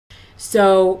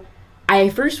So I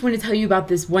first want to tell you about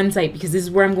this one site because this is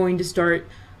where I'm going to start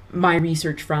my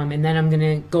research from, and then I'm going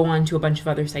to go on to a bunch of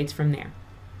other sites from there.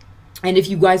 And if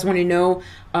you guys want to know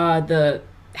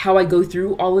how I go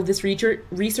through all of this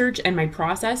research and my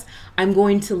process, I'm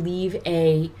going to leave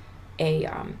a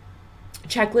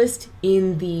checklist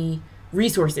in the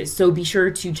resources. So be sure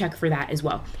to check for that as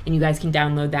well. And you guys can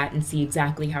download that and see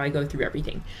exactly how I go through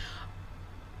everything.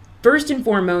 First and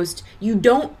foremost, you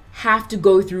don't have to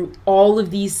go through all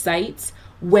of these sites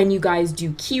when you guys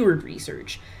do keyword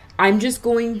research. I'm just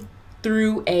going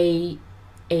through a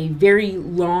very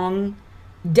long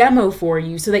demo for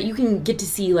you so that you can get to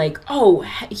see like, oh,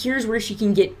 here's where she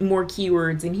can get more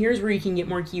keywords, and here's where you can get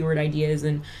more keyword ideas,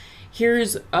 and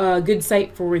here's a good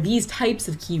site for these types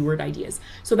of keyword ideas.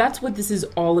 So that's what this is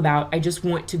all about. I just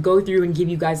want to go through and give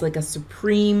you guys like a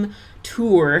supreme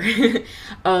tour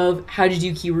of how to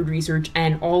do keyword research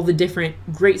and all the different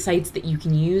great sites that you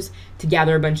can use to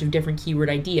gather a bunch of different keyword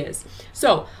ideas.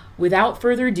 So without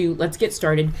further ado, let's get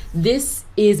started. This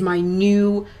is my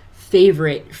new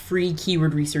favorite free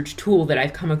keyword research tool that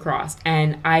I've come across,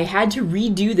 and I had to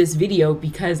redo this video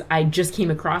because I just came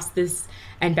across this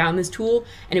and found this tool,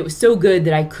 and it was so good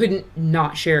that I couldn't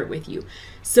not share it with you.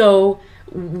 So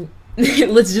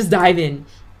let's just dive in.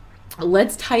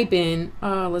 Let's type in,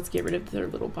 let's get rid of their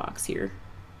little box here.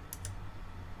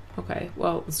 Okay,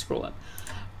 well, let's scroll up.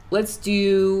 Let's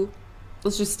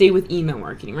just stay with email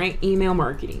marketing, right? Email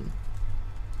marketing.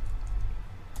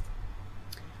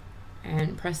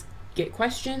 And press get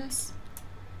questions.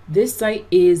 This site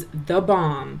is the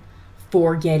bomb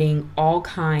for getting all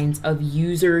kinds of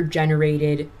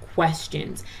user-generated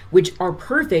questions, which are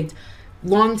perfect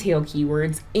long tail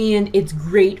keywords, and it's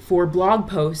great for blog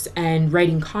posts and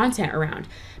writing content around,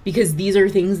 because these are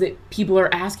things that people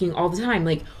are asking all the time,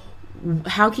 like,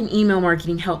 how can email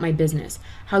marketing help my business?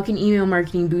 How can email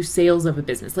marketing boost sales of a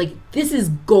business? Like, this is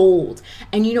gold.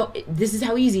 And you know, this is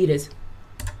how easy it is.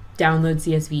 Download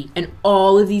CSV, and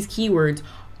all of these keywords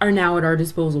are now at our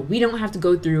disposal. We don't have to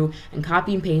go through and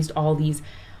copy and paste all these,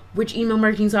 which email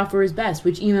marketing software is best,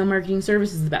 which email marketing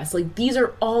service is the best. Like, these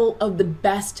are all of the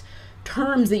best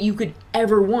terms that you could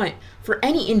ever want for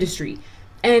any industry.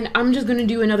 And I'm just gonna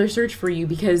do another search for you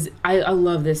because I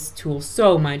love this tool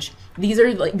so much. These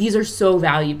are so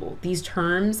valuable. These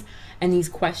terms and these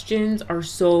questions are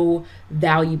so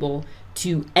valuable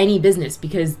to any business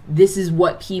because this is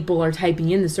what people are typing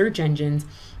in the search engines.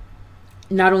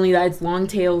 Not only that, it's long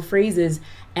tail phrases,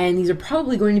 and these are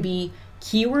probably going to be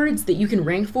keywords that you can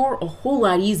rank for a whole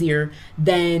lot easier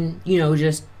than, you know,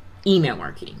 just email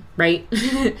marketing, right?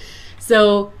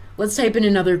 So let's type in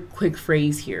another quick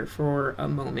phrase here for a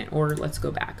moment, or let's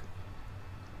go back.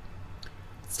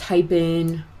 Let's type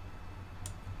in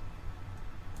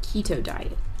keto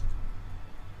diet.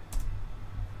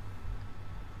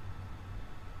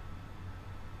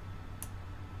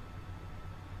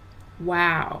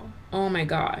 Wow. Oh my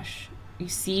gosh. You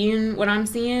seeing what I'm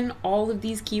seeing? All of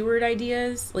these keyword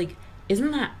ideas? Like,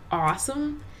 isn't that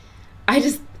awesome?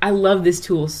 I love this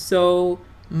tool so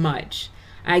much.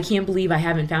 I can't believe I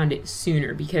haven't found it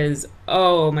sooner because,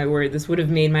 oh my word, this would have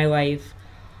made my life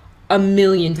a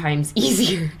million times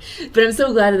easier. But I'm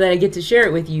so glad that I get to share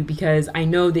it with you because I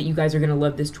know that you guys are going to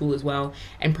love this tool as well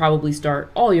and probably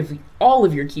start all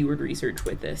of your keyword research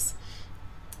with this.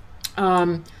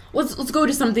 Let's go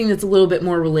to something that's a little bit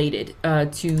more related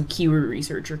to keyword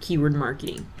research or keyword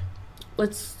marketing.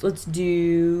 Let's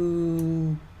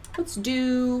do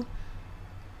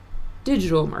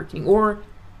digital marketing or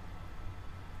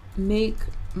make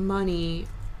money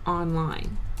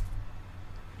online.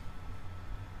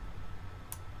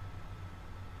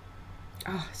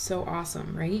 Ah, so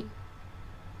awesome, right?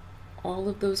 All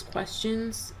of those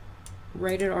questions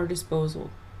right at our disposal.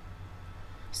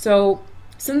 So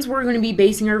since we're going to be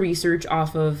basing our research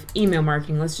off of email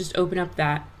marketing, let's just open up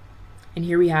that. And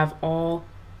here we have all,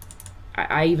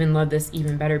 I even love this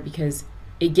even better because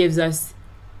it gives us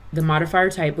the modifier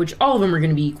type, which all of them are going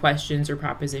to be questions or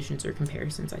propositions or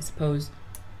comparisons, I suppose.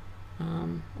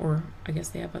 Or I guess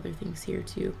they have other things here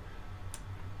too.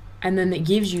 And then it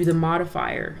gives you the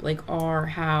modifier, like are,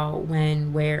 how,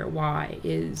 when, where, why,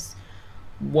 is,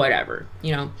 whatever,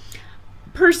 you know.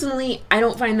 Personally, I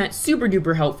don't find that super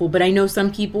duper helpful, but I know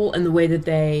some people and the way that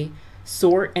they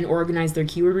sort and organize their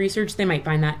keyword research, they might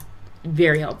find that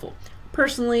very helpful.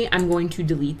 Personally, I'm going to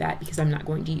delete that because I'm not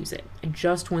going to use it. I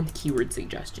just want the keyword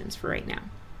suggestions for right now.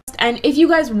 And if you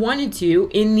guys wanted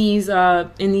to, in these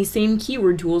same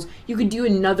keyword tools, you could do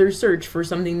another search for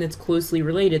something that's closely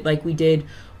related, like we did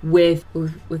with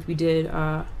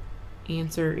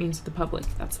Answer the Public.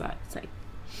 That's that site.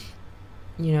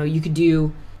 You know, you could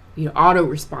do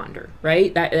autoresponder,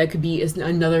 right? That could be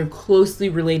another closely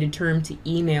related term to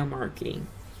email marketing.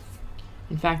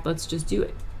 In fact, let's just do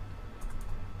it.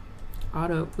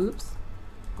 Autoresponder.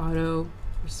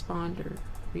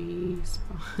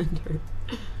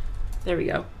 There we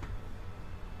go.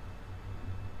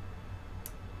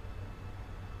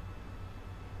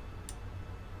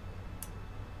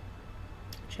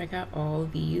 Check out all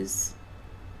these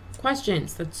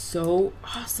questions. That's so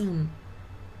awesome.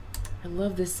 I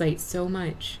love this site so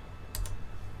much.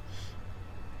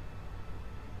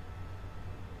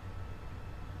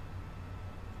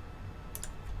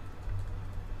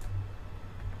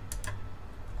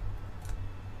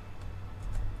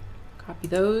 Copy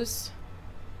those,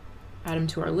 add them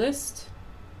to our list.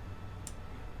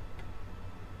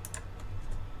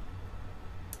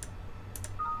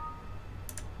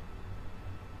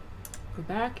 Go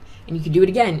back, and you can do it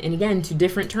again and again to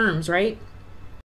different terms, right?